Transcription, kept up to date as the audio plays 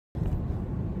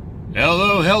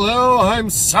Hello, I'm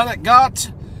Sonic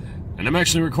Got, and I'm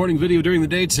actually recording video during the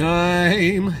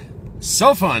daytime.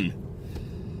 So fun!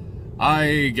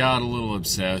 I got a little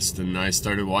obsessed, and I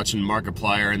started watching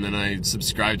Markiplier, and then I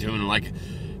subscribed to him, and I'm like,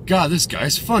 God, this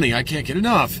guy's funny, I can't get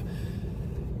enough.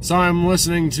 So I'm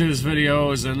listening to his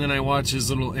videos, and then I watch his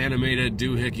little animated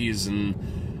doohickeys, and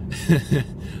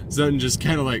something just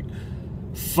kind of like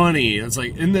funny. It's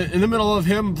like in the middle of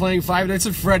him playing Five Nights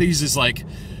at Freddy's, is like,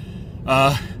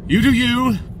 you do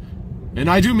you, and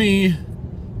I do me,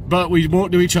 but we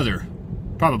won't do each other.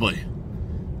 Probably.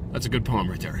 That's a good poem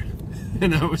right there.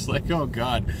 And I was like, oh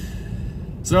God.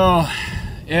 So,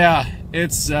 yeah,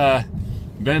 it's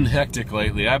been hectic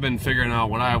lately. I've been figuring out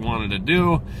what I wanted to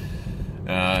do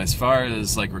as far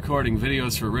as like recording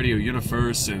videos for Radio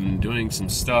Universe and doing some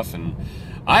stuff. And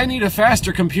I need a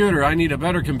faster computer. I need a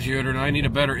better computer, and I need a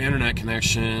better internet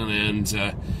connection. And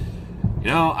you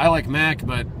know, I like Mac,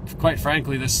 but quite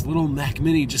frankly, this little Mac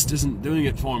Mini just isn't doing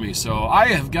it for me. So I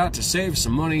have got to save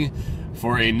some money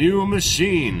for a new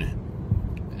machine.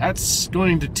 That's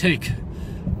going to take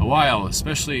a while,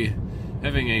 especially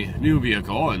having a new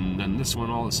vehicle, and then this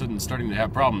one all of a sudden starting to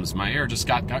have problems. My air just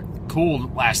got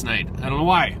cold last night. I don't know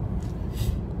why.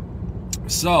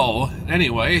 So,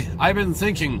 anyway, I've been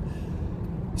thinking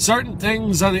certain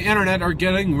things on the internet are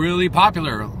getting really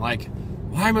popular. Like,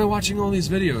 why am I watching all these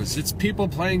videos? It's people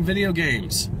playing video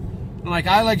games. Like,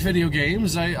 I like video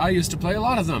games. I used to play a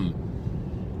lot of them.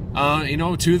 You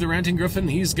know, To the Ranting Griffin,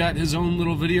 he's got his own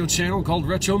little video channel called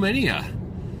Retromania.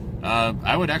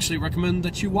 I would actually recommend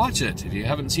that you watch it. If you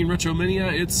haven't seen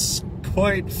Retromania, it's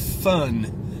quite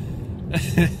fun.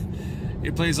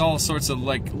 He plays all sorts of,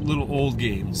 like, little old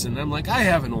games. And I'm like, I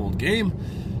have an old game,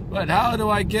 but how do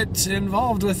I get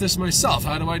involved with this myself?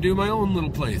 How do I do my own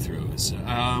little playthroughs?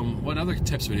 What other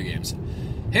types of video games?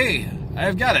 Hey,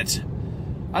 I've got it.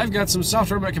 I've got some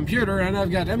software on my computer, and I've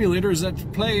got emulators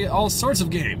that play all sorts of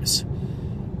games.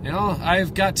 You know,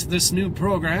 I've got this new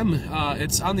program.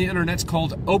 It's on the internet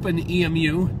called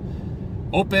OpenEMU.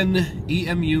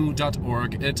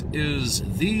 OpenEMU.org. It is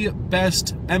the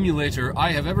best emulator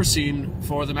I have ever seen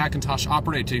for the Macintosh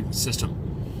operating system.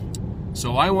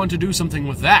 So I want to do something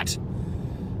with that.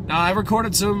 Now, I've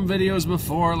recorded some videos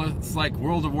before, like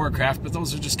World of Warcraft, but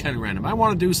those are just kind of random. I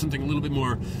want to do something a little bit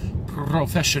more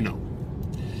professional.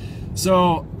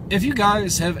 So, if you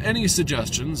guys have any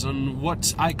suggestions on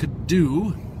what I could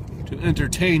do to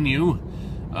entertain you,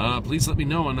 please let me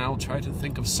know, and I'll try to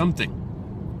think of something.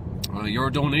 Your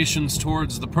donations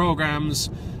towards the programs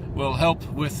will help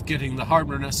with getting the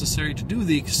hardware necessary to do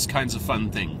these kinds of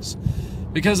fun things.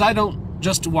 Because I don't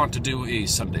just want to do a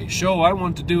Sunday show. I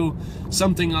want to do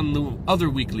something on the other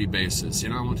weekly basis. You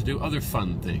know, I want to do other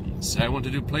fun things. I want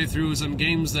to do playthroughs on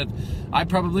games that I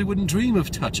probably wouldn't dream of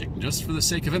touching, just for the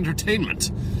sake of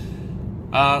entertainment.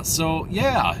 So,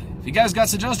 yeah, if you guys got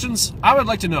suggestions, I would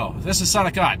like to know. This is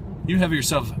Sonic Got. You have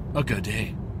yourself a good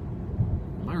day.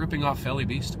 Am I ripping off Felly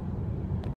Beast?